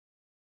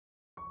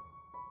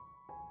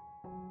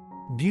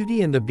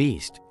Beauty and the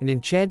Beast, an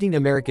enchanting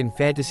American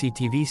fantasy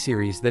TV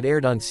series that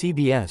aired on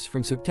CBS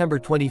from September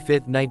 25,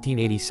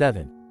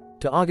 1987,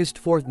 to August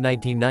 4,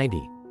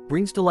 1990,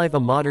 brings to life a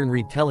modern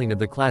retelling of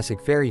the classic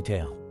fairy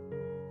tale.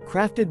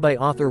 Crafted by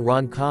author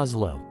Ron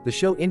Koslow, the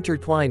show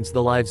intertwines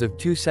the lives of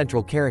two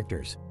central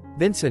characters,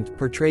 Vincent,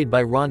 portrayed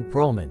by Ron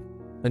Perlman,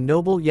 a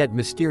noble yet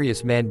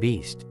mysterious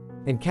man-beast,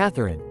 and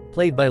Catherine,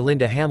 played by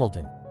Linda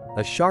Hamilton,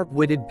 a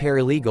sharp-witted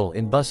paralegal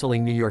in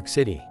bustling New York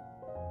City.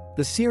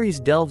 The series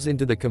delves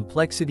into the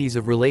complexities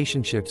of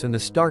relationships and the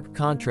stark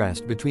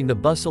contrast between the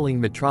bustling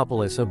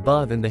metropolis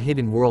above and the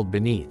hidden world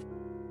beneath.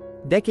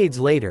 Decades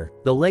later,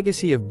 the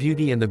legacy of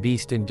Beauty and the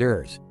Beast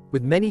endures,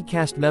 with many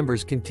cast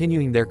members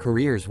continuing their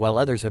careers while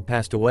others have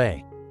passed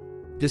away.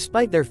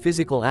 Despite their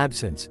physical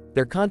absence,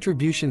 their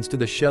contributions to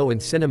the show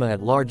and cinema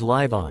at large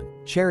live on,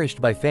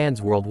 cherished by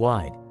fans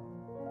worldwide.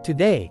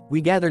 Today,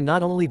 we gather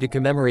not only to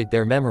commemorate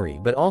their memory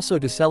but also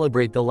to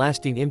celebrate the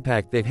lasting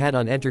impact they've had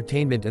on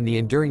entertainment and the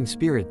enduring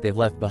spirit they've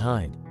left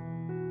behind.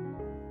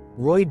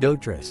 Roy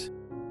Dotrice.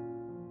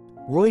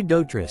 Roy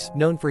Dotrice,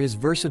 known for his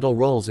versatile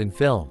roles in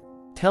film,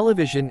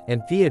 television,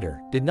 and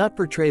theater, did not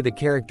portray the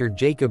character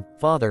Jacob,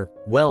 Father,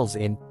 Wells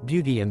in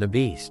Beauty and the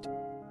Beast.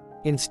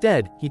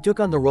 Instead, he took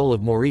on the role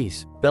of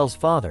Maurice, Belle's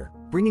father,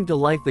 bringing to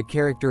life the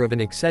character of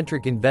an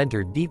eccentric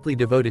inventor deeply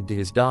devoted to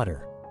his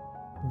daughter.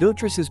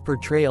 Dotrice's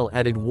portrayal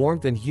added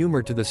warmth and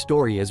humor to the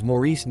story as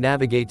Maurice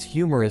navigates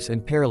humorous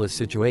and perilous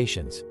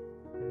situations.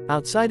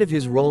 Outside of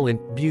his role in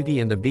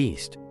Beauty and the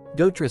Beast,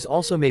 Dotrice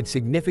also made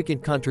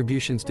significant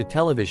contributions to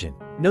television,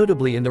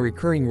 notably in the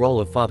recurring role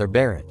of Father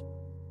Barrett,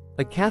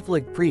 a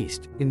Catholic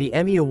priest, in the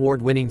Emmy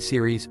Award-winning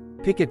series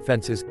Picket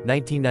Fences,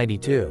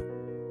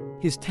 1992.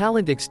 His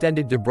talent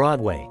extended to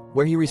Broadway,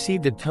 where he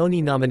received a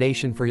Tony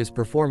nomination for his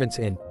performance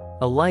in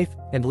A Life,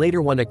 and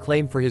later won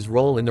acclaim for his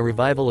role in the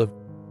revival of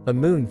A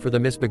Moon for the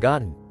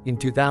Misbegotten, in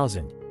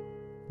 2000.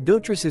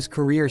 Dotrice's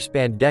career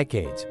spanned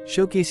decades,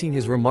 showcasing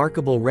his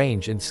remarkable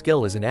range and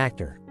skill as an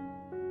actor.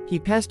 He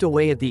passed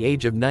away at the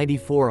age of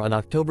 94 on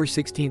October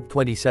 16,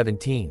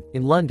 2017,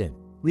 in London,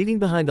 leaving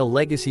behind a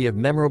legacy of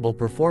memorable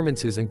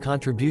performances and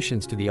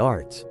contributions to the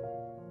arts.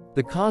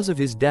 The cause of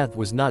his death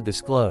was not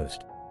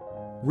disclosed.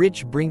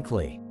 Rich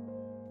Brinkley.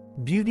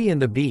 Beauty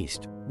and the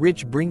Beast,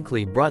 Rich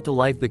Brinkley brought to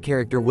life the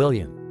character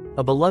William,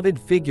 a beloved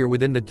figure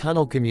within the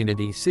tunnel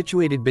community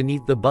situated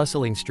beneath the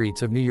bustling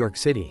streets of New York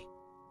City.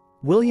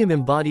 William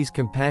embodies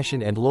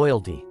compassion and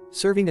loyalty,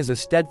 serving as a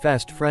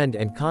steadfast friend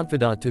and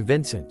confidant to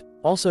Vincent,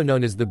 also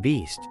known as the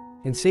Beast,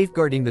 and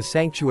safeguarding the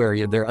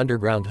sanctuary of their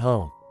underground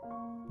home.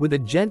 With a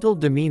gentle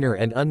demeanor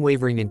and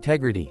unwavering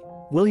integrity,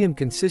 William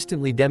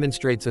consistently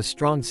demonstrates a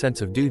strong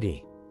sense of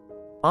duty,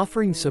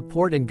 offering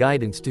support and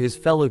guidance to his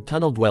fellow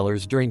tunnel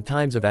dwellers during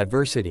times of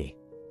adversity.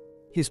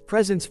 His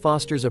presence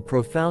fosters a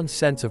profound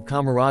sense of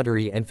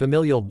camaraderie and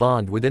familial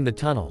bond within the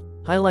tunnel,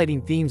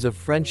 highlighting themes of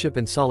friendship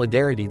and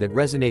solidarity that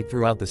resonate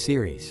throughout the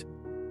series.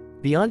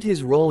 Beyond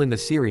his role in the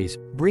series,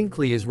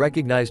 Brinkley is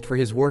recognized for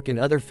his work in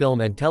other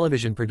film and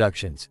television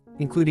productions,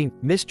 including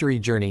Mystery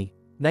Journey,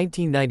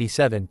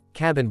 1997,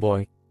 Cabin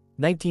Boy,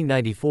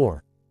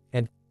 1994,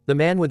 and The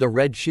Man with a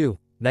Red Shoe,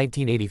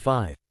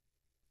 1985.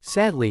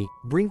 Sadly,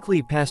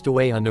 Brinkley passed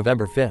away on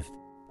November 5,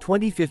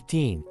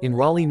 2015, in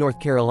Raleigh, North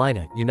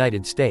Carolina,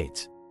 United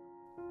States.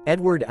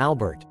 Edward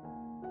Albert.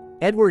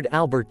 Edward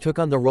Albert took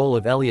on the role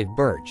of Elliot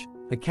Birch,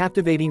 a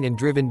captivating and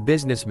driven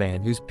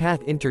businessman whose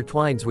path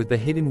intertwines with the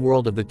hidden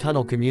world of the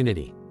tunnel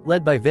community,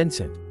 led by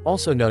Vincent,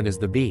 also known as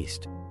the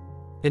Beast.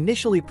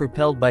 Initially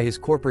propelled by his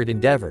corporate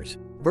endeavors,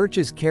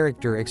 Birch's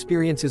character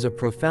experiences a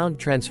profound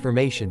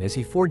transformation as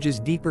he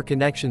forges deeper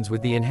connections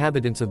with the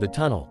inhabitants of the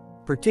tunnel,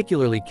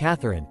 particularly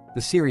Catherine,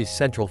 the series'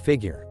 central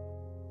figure.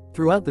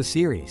 Throughout the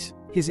series,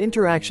 his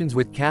interactions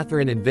with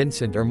Catherine and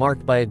Vincent are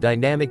marked by a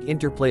dynamic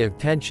interplay of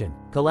tension,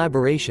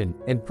 collaboration,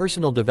 and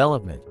personal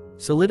development,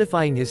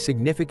 solidifying his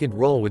significant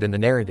role within the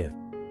narrative.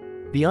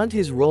 Beyond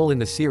his role in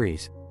the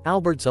series,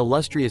 Albert's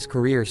illustrious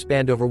career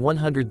spanned over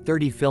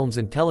 130 films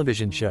and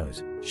television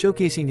shows,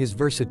 showcasing his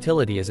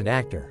versatility as an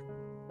actor.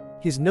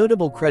 His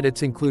notable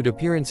credits include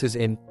appearances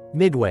in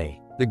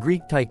Midway, The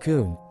Greek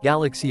Tycoon,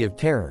 Galaxy of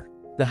Terror,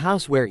 The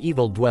House Where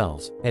Evil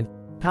Dwells, and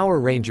Power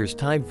Rangers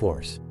Time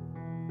Force.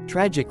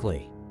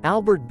 Tragically,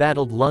 Albert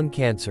battled lung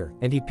cancer,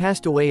 and he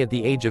passed away at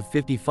the age of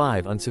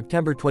 55 on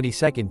September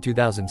 22,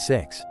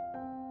 2006.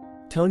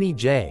 Tony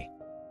J.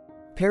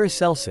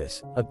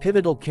 Paracelsus, a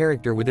pivotal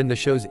character within the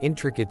show's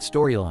intricate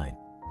storyline.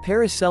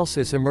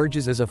 Paracelsus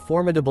emerges as a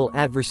formidable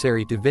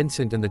adversary to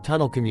Vincent and the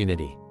tunnel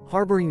community,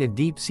 harboring a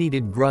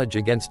deep-seated grudge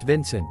against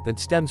Vincent that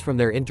stems from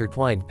their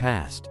intertwined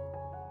past.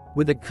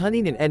 With a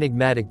cunning and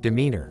enigmatic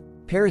demeanor,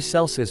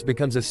 Paracelsus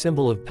becomes a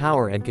symbol of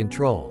power and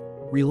control,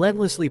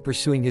 relentlessly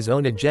pursuing his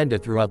own agenda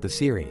throughout the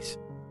series.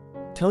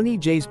 Tony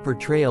J's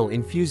portrayal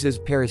infuses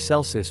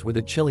Paracelsus with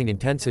a chilling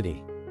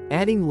intensity,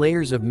 adding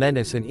layers of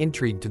menace and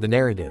intrigue to the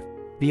narrative.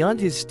 Beyond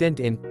his stint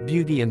in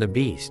Beauty and the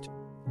Beast,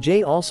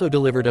 Jay also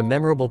delivered a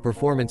memorable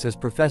performance as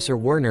Professor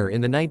Werner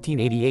in the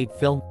 1988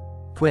 film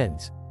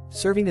Twins,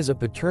 serving as a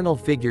paternal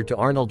figure to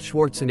Arnold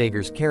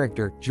Schwarzenegger's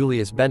character,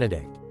 Julius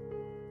Benedict.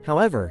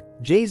 However,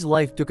 Jay's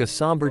life took a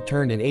somber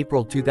turn in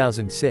April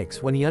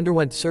 2006 when he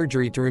underwent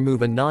surgery to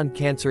remove a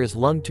non-cancerous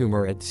lung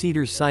tumor at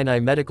Cedars-Sinai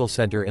Medical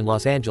Center in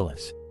Los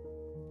Angeles.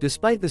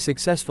 Despite the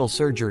successful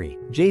surgery,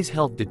 Jay's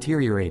health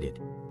deteriorated,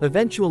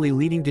 eventually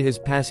leading to his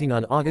passing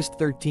on August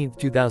 13,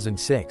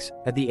 2006,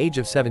 at the age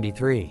of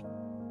 73.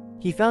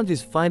 He found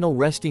his final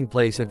resting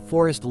place at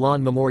Forest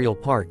Lawn Memorial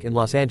Park in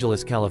Los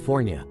Angeles,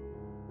 California.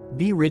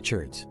 B.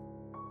 Richards.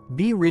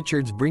 B.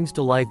 Richards brings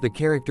to life the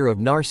character of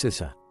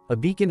Narcissa, a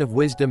beacon of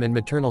wisdom and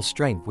maternal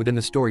strength within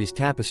the story's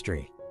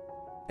tapestry.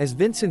 As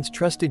Vincent's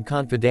trusted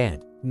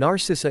confidant,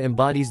 Narcissa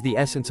embodies the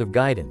essence of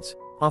guidance,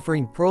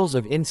 offering pearls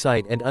of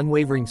insight and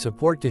unwavering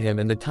support to him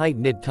and the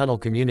tight-knit tunnel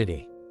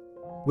community.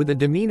 With a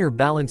demeanor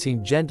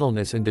balancing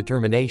gentleness and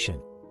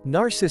determination,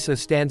 Narcissa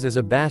stands as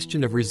a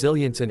bastion of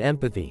resilience and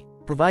empathy,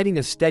 providing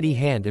a steady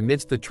hand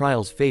amidst the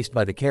trials faced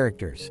by the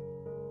characters.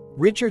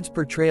 Richard's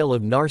portrayal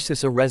of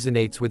Narcissa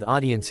resonates with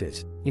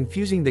audiences,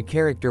 infusing the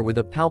character with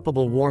a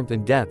palpable warmth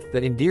and depth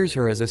that endears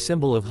her as a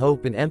symbol of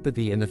hope and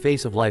empathy in the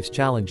face of life's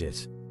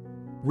challenges.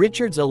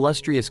 Richard's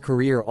illustrious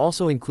career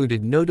also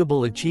included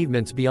notable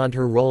achievements beyond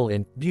her role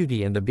in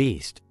Beauty and the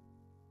Beast.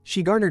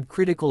 She garnered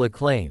critical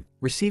acclaim,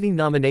 receiving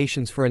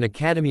nominations for an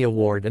Academy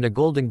Award and a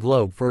Golden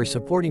Globe for her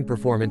supporting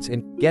performance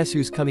in Guess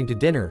Who's Coming to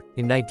Dinner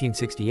in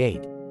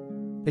 1968.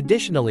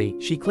 Additionally,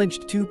 she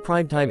clinched 2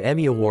 Primetime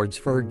Emmy Awards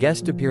for her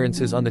guest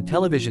appearances on the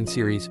television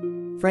series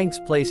Frank's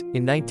Place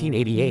in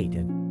 1988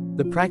 and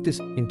The Practice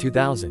in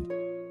 2000.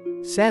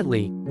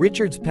 Sadly,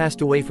 Richards passed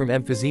away from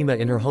emphysema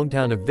in her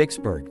hometown of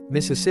Vicksburg,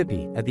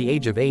 Mississippi, at the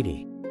age of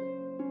 80.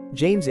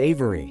 James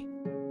Avery.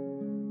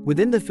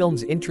 Within the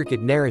film's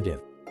intricate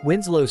narrative,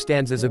 Winslow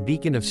stands as a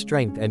beacon of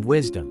strength and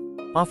wisdom,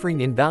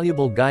 offering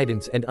invaluable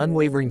guidance and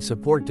unwavering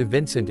support to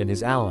Vincent and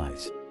his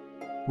allies.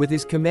 With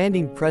his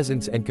commanding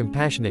presence and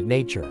compassionate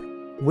nature,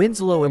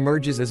 Winslow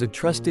emerges as a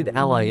trusted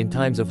ally in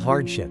times of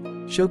hardship,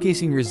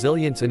 showcasing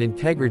resilience and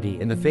integrity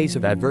in the face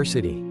of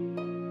adversity.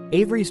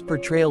 Avery's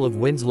portrayal of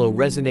Winslow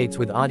resonates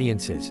with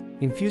audiences,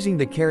 infusing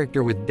the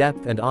character with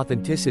depth and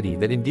authenticity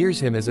that endears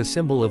him as a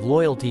symbol of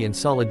loyalty and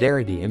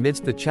solidarity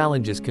amidst the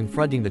challenges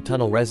confronting the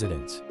tunnel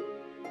residents.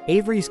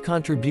 Avery's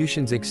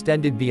contributions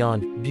extended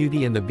beyond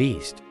Beauty and the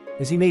Beast,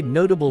 as he made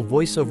notable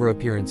voiceover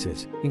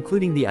appearances,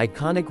 including the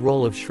iconic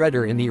role of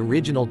Shredder in the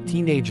original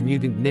Teenage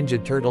Mutant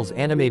Ninja Turtles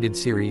animated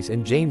series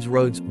and James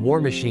Rhodes' War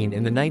Machine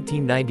in the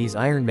 1990s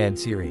Iron Man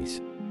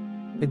series.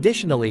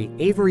 Additionally,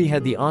 Avery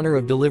had the honor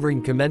of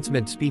delivering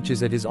commencement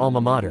speeches at his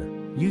alma mater,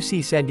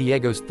 UC San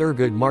Diego's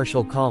Thurgood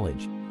Marshall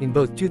College, in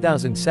both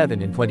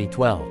 2007 and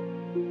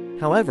 2012.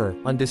 However,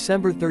 on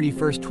December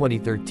 31,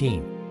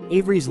 2013,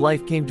 Avery's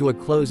life came to a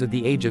close at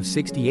the age of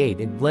 68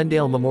 in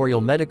Glendale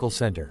Memorial Medical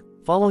Center,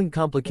 following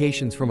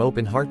complications from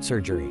open-heart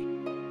surgery.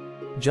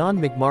 John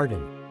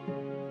McMartin.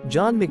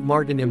 John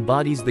McMartin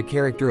embodies the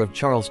character of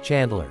Charles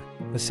Chandler,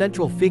 a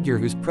central figure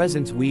whose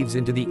presence weaves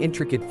into the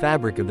intricate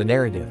fabric of the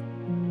narrative.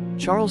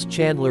 Charles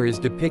Chandler is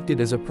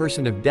depicted as a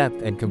person of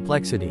depth and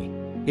complexity,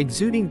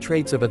 exuding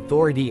traits of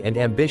authority and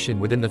ambition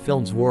within the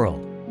film's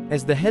world.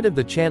 As the head of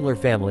the Chandler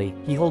family,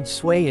 he holds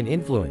sway and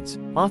influence,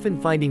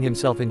 often finding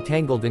himself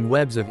entangled in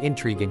webs of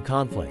intrigue and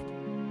conflict.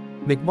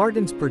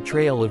 McMartin's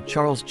portrayal of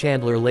Charles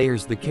Chandler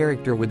layers the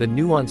character with a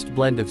nuanced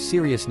blend of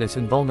seriousness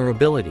and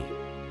vulnerability,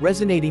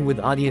 resonating with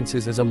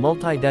audiences as a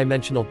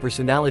multi-dimensional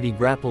personality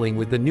grappling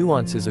with the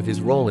nuances of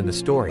his role in the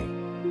story.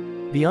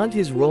 Beyond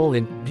his role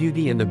in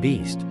Beauty and the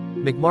Beast,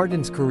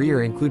 McMartin's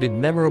career included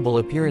memorable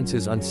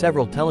appearances on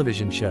several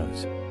television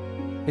shows.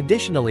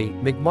 Additionally,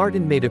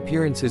 McMartin made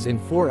appearances in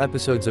 4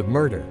 episodes of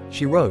Murder,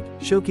 She Wrote,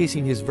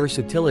 showcasing his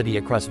versatility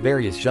across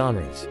various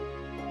genres.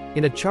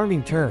 In a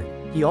charming turn,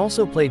 he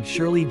also played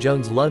Shirley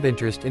Jones' love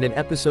interest in an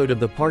episode of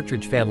The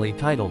Partridge Family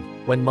titled,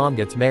 When Mom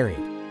Gets Married.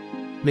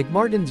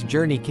 McMartin's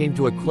journey came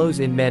to a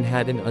close in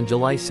Manhattan on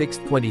July 6,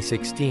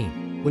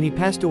 2016, when he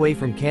passed away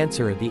from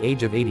cancer at the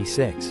age of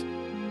 86.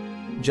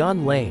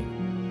 John Lane.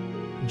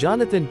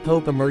 Jonathan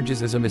Pope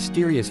emerges as a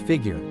mysterious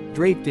figure,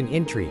 draped in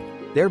intrigue,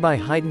 thereby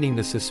heightening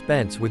the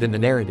suspense within the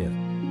narrative.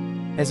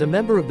 As a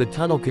member of the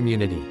tunnel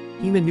community,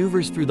 he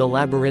maneuvers through the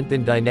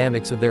labyrinthine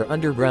dynamics of their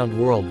underground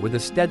world with a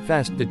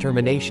steadfast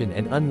determination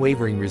and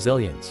unwavering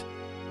resilience.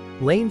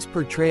 Lane's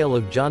portrayal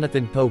of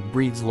Jonathan Pope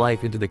breathes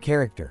life into the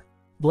character,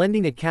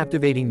 blending a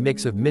captivating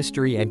mix of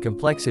mystery and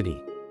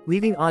complexity,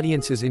 leaving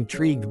audiences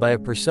intrigued by a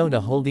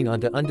persona holding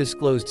onto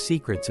undisclosed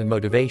secrets and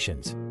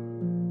motivations.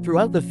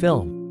 Throughout the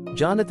film,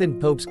 Jonathan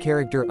Pope's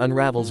character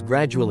unravels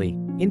gradually,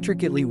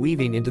 intricately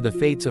weaving into the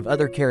fates of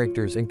other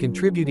characters and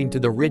contributing to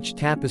the rich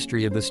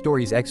tapestry of the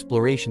story's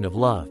exploration of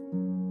love,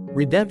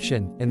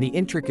 redemption, and the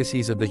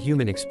intricacies of the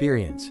human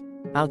experience.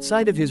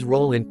 Outside of his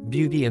role in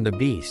Beauty and the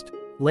Beast,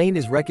 Lane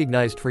is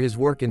recognized for his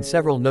work in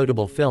several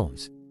notable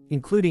films,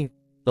 including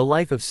The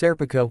Life of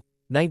Serpico,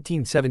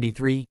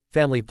 1973,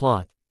 Family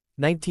Plot,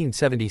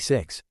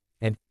 1976,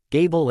 and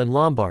Gable and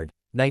Lombard,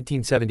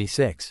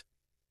 1976.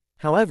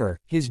 However,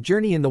 his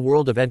journey in the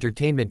world of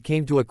entertainment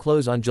came to a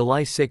close on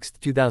July 6,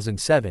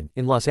 2007,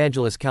 in Los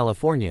Angeles,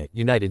 California,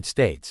 United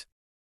States.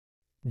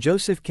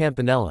 Joseph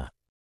Campanella.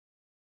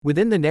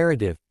 Within the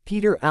narrative,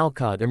 Peter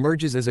Alcott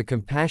emerges as a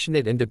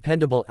compassionate and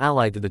dependable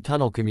ally to the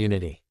tunnel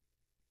community,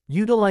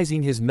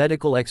 utilizing his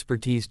medical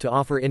expertise to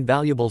offer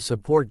invaluable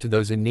support to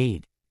those in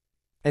need.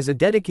 As a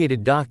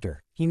dedicated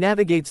doctor, he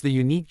navigates the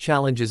unique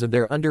challenges of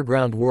their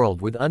underground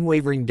world with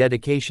unwavering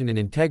dedication and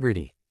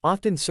integrity,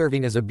 often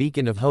serving as a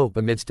beacon of hope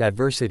amidst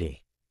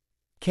adversity.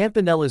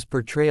 Campanella's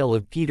portrayal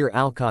of Peter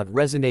Alcott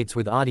resonates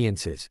with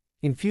audiences,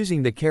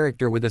 infusing the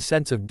character with a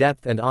sense of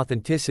depth and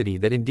authenticity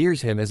that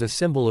endears him as a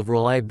symbol of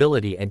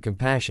reliability and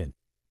compassion.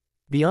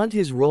 Beyond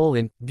his role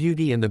in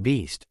Beauty and the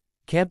Beast,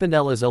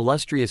 Campanella's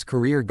illustrious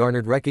career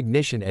garnered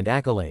recognition and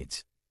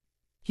accolades.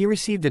 He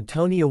received a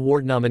Tony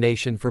Award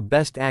nomination for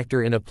Best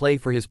Actor in a Play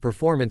for his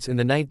performance in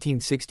the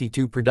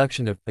 1962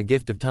 production of A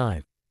Gift of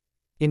Time.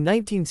 In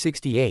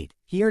 1968,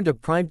 he earned a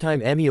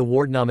Primetime Emmy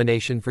Award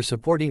nomination for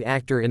Supporting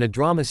Actor in a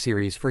Drama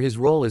Series for his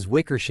role as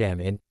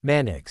Wickersham in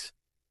Mannix.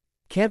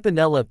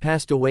 Campanella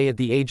passed away at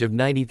the age of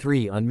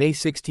 93 on May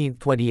 16,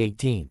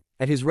 2018,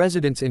 at his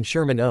residence in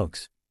Sherman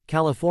Oaks,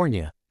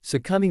 California,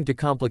 succumbing to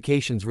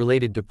complications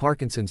related to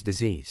Parkinson's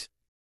disease.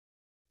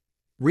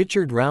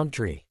 Richard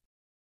Roundtree.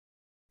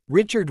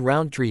 Richard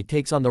Roundtree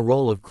takes on the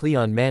role of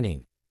Cleon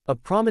Manning, a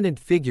prominent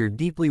figure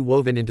deeply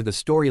woven into the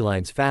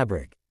storyline's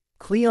fabric.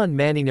 Cleon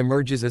Manning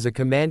emerges as a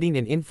commanding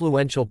and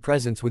influential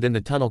presence within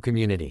the tunnel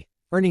community,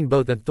 earning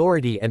both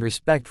authority and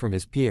respect from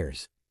his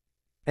peers.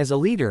 As a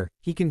leader,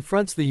 he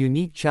confronts the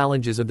unique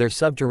challenges of their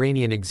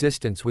subterranean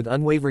existence with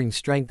unwavering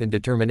strength and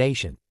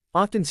determination,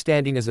 often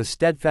standing as a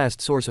steadfast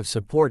source of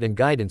support and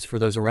guidance for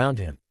those around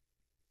him.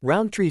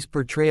 Roundtree's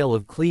portrayal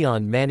of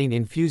Cleon Manning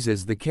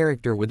infuses the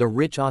character with a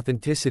rich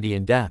authenticity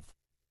and depth,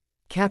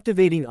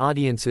 captivating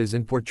audiences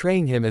and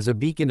portraying him as a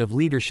beacon of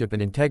leadership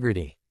and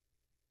integrity.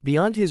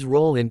 Beyond his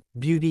role in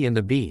Beauty and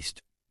the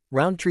Beast,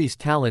 Roundtree's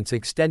talents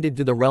extended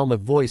to the realm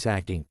of voice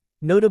acting,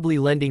 notably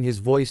lending his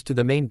voice to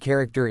the main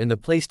character in the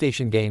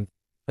PlayStation game,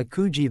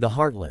 Akuji the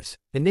Heartless,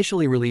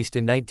 initially released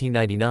in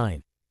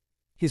 1999.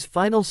 His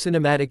final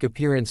cinematic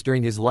appearance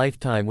during his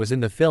lifetime was in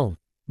the film,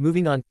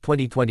 Moving On,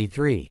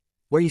 2023,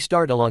 where he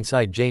starred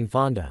alongside Jane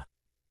Fonda.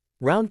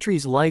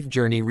 Roundtree's life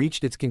journey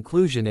reached its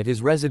conclusion at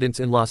his residence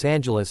in Los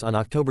Angeles on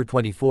October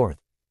 24,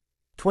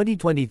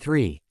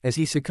 2023, as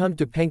he succumbed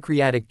to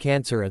pancreatic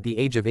cancer at the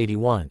age of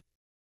 81.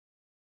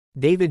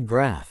 David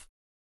Graff.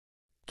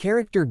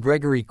 Character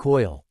Gregory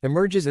Coyle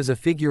emerges as a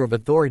figure of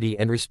authority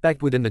and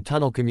respect within the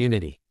tunnel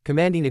community,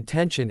 commanding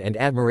attention and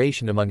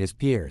admiration among his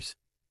peers.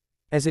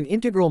 As an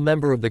integral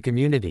member of the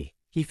community,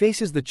 he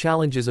faces the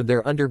challenges of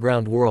their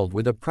underground world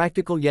with a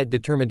practical yet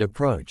determined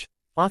approach,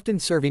 often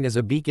serving as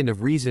a beacon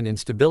of reason and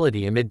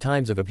stability amid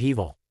times of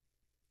upheaval.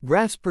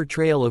 Graff's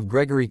portrayal of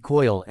Gregory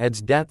Coyle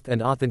adds depth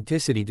and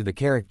authenticity to the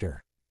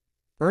character,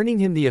 earning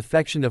him the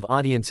affection of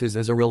audiences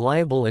as a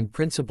reliable and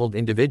principled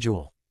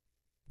individual.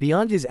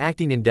 Beyond his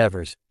acting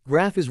endeavors,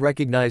 Graff is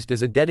recognized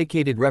as a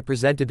dedicated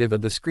representative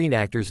of the Screen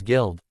Actors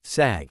Guild,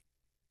 SAG.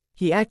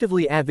 He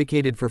actively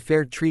advocated for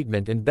fair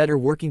treatment and better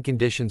working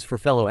conditions for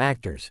fellow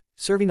actors,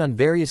 serving on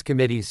various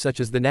committees such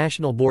as the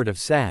National Board of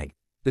SAG,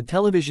 the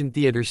Television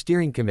Theater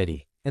Steering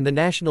Committee, and the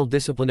National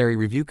Disciplinary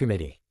Review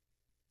Committee.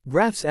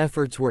 Graff's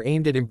efforts were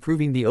aimed at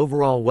improving the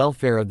overall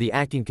welfare of the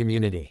acting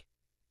community,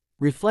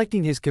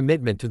 reflecting his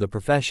commitment to the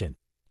profession.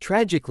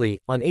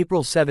 Tragically, on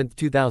April 7,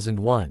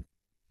 2001,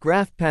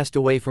 Graff passed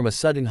away from a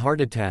sudden heart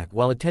attack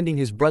while attending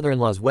his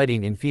brother-in-law's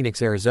wedding in Phoenix,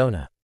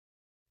 Arizona.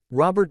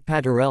 Robert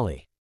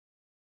Patarelli.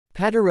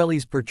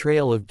 Patarelli's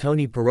portrayal of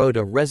Tony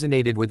Perrotta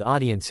resonated with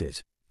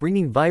audiences,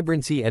 bringing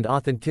vibrancy and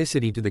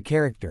authenticity to the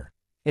character,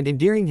 and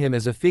endearing him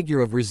as a figure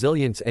of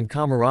resilience and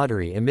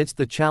camaraderie amidst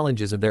the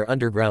challenges of their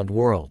underground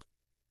world.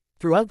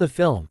 Throughout the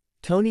film,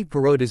 Tony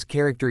Perrotta's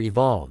character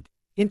evolved,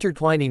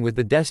 intertwining with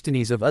the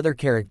destinies of other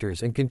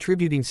characters and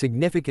contributing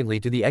significantly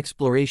to the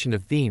exploration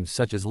of themes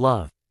such as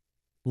love,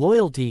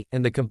 loyalty,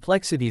 and the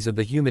complexities of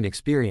the human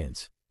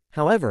experience.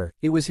 However,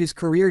 it was his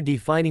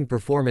career-defining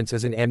performance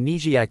as an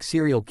amnesiac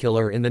serial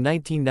killer in the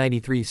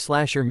 1993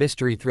 slasher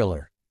mystery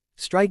thriller,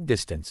 Strike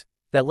Distance,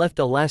 that left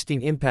a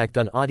lasting impact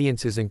on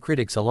audiences and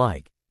critics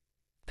alike.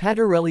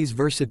 Patarelli's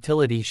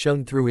versatility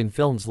shone through in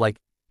films like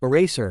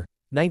Eraser,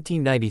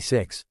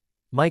 1996,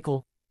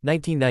 Michael,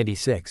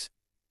 1996,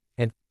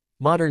 and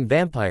Modern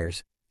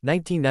Vampires,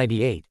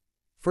 1998,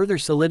 further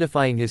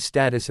solidifying his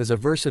status as a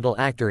versatile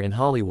actor in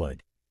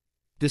Hollywood.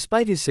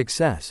 Despite his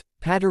success,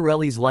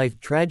 Patarelli's life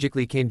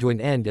tragically came to an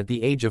end at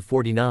the age of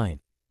 49,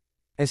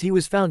 as he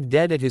was found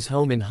dead at his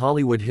home in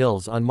Hollywood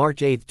Hills on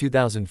March 8,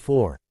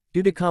 2004,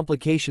 due to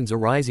complications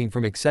arising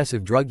from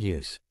excessive drug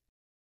use.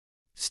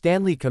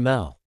 Stanley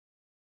Kamel.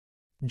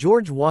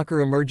 George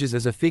Walker emerges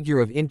as a figure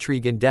of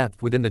intrigue and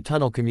depth within the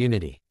tunnel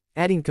community,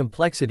 adding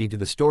complexity to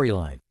the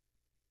storyline.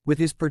 With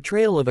his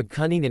portrayal of a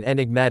cunning and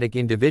enigmatic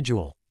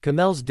individual,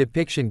 Kamel's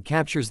depiction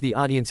captures the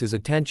audience's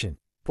attention,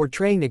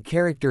 portraying a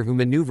character who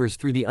maneuvers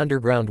through the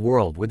underground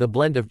world with a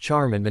blend of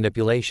charm and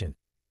manipulation.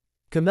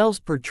 Kamel's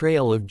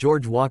portrayal of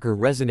George Walker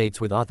resonates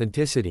with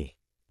authenticity,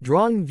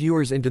 drawing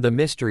viewers into the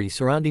mystery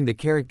surrounding the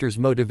character's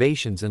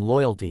motivations and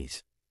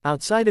loyalties.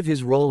 Outside of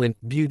his role in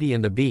Beauty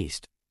and the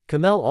Beast,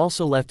 Kamel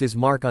also left his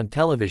mark on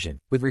television,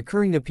 with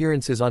recurring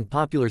appearances on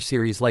popular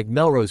series like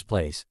Melrose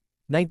Place,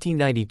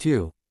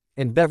 1992,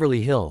 and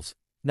Beverly Hills,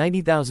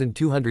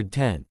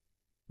 90210,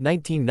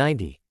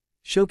 1990,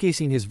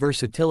 showcasing his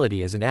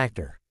versatility as an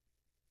actor.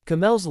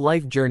 Kamel's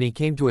life journey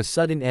came to a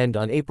sudden end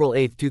on April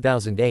 8,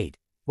 2008,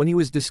 when he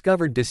was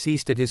discovered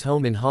deceased at his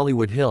home in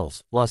Hollywood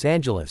Hills, Los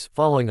Angeles,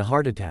 following a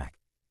heart attack.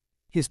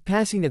 His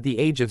passing at the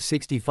age of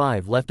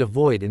 65 left a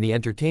void in the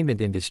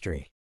entertainment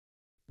industry.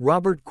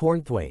 Robert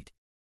Cornthwaite.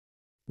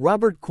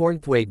 Robert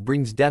Cornthwaite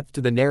brings depth to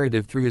the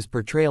narrative through his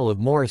portrayal of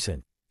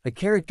Morrison, a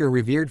character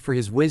revered for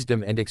his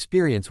wisdom and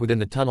experience within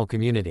the tunnel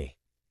community.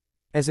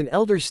 As an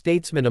elder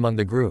statesman among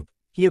the group,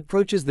 he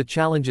approaches the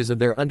challenges of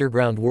their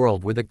underground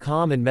world with a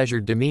calm and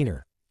measured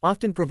demeanor,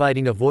 often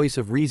providing a voice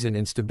of reason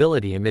and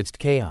stability amidst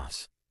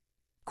chaos.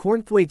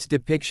 Cornthwaite's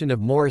depiction of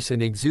Morrison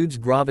exudes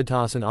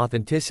gravitas and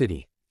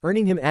authenticity,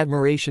 earning him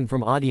admiration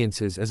from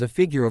audiences as a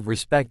figure of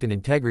respect and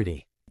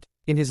integrity.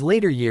 In his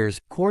later years,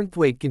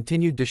 Cornthwaite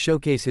continued to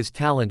showcase his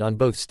talent on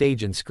both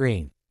stage and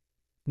screen.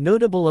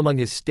 Notable among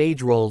his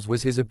stage roles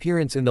was his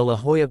appearance in the La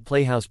Jolla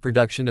Playhouse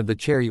production of The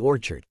Cherry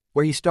Orchard,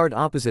 where he starred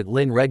opposite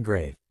Lynn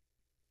Redgrave.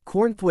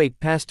 Cornthwaite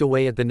passed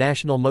away at the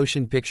National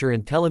Motion Picture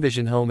and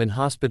Television Home and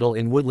Hospital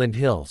in Woodland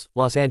Hills,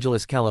 Los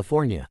Angeles,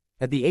 California,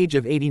 at the age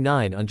of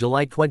 89 on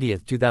July 20,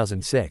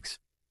 2006.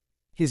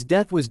 His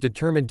death was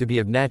determined to be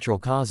of natural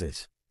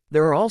causes.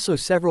 There are also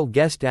several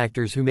guest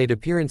actors who made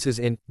appearances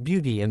in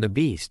Beauty and the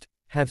Beast,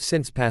 have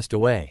since passed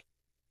away.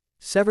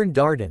 Severn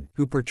Darden,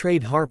 who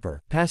portrayed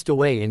Harper, passed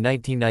away in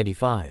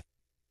 1995.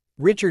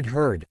 Richard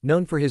Hurd,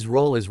 known for his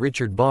role as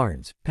Richard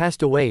Barnes,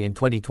 passed away in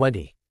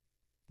 2020.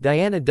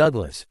 Diana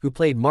Douglas, who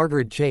played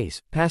Margaret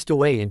Chase, passed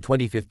away in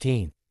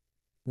 2015.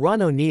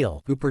 Ron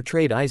O'Neill, who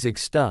portrayed Isaac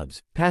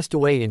Stubbs, passed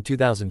away in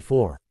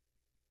 2004.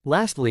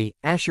 Lastly,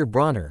 Asher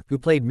Bronner, who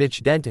played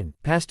Mitch Denton,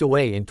 passed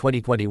away in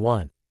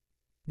 2021.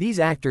 These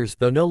actors,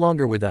 though no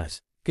longer with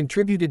us,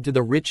 contributed to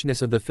the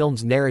richness of the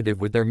film's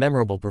narrative with their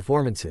memorable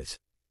performances.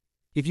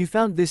 If you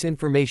found this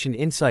information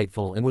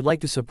insightful and would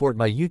like to support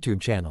my YouTube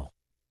channel,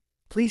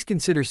 please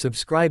consider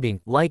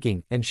subscribing,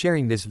 liking, and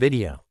sharing this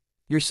video.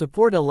 Your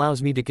support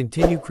allows me to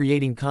continue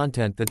creating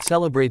content that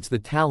celebrates the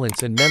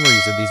talents and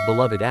memories of these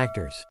beloved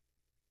actors.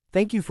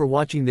 Thank you for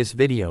watching this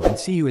video and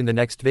see you in the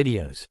next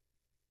videos.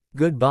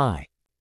 Goodbye.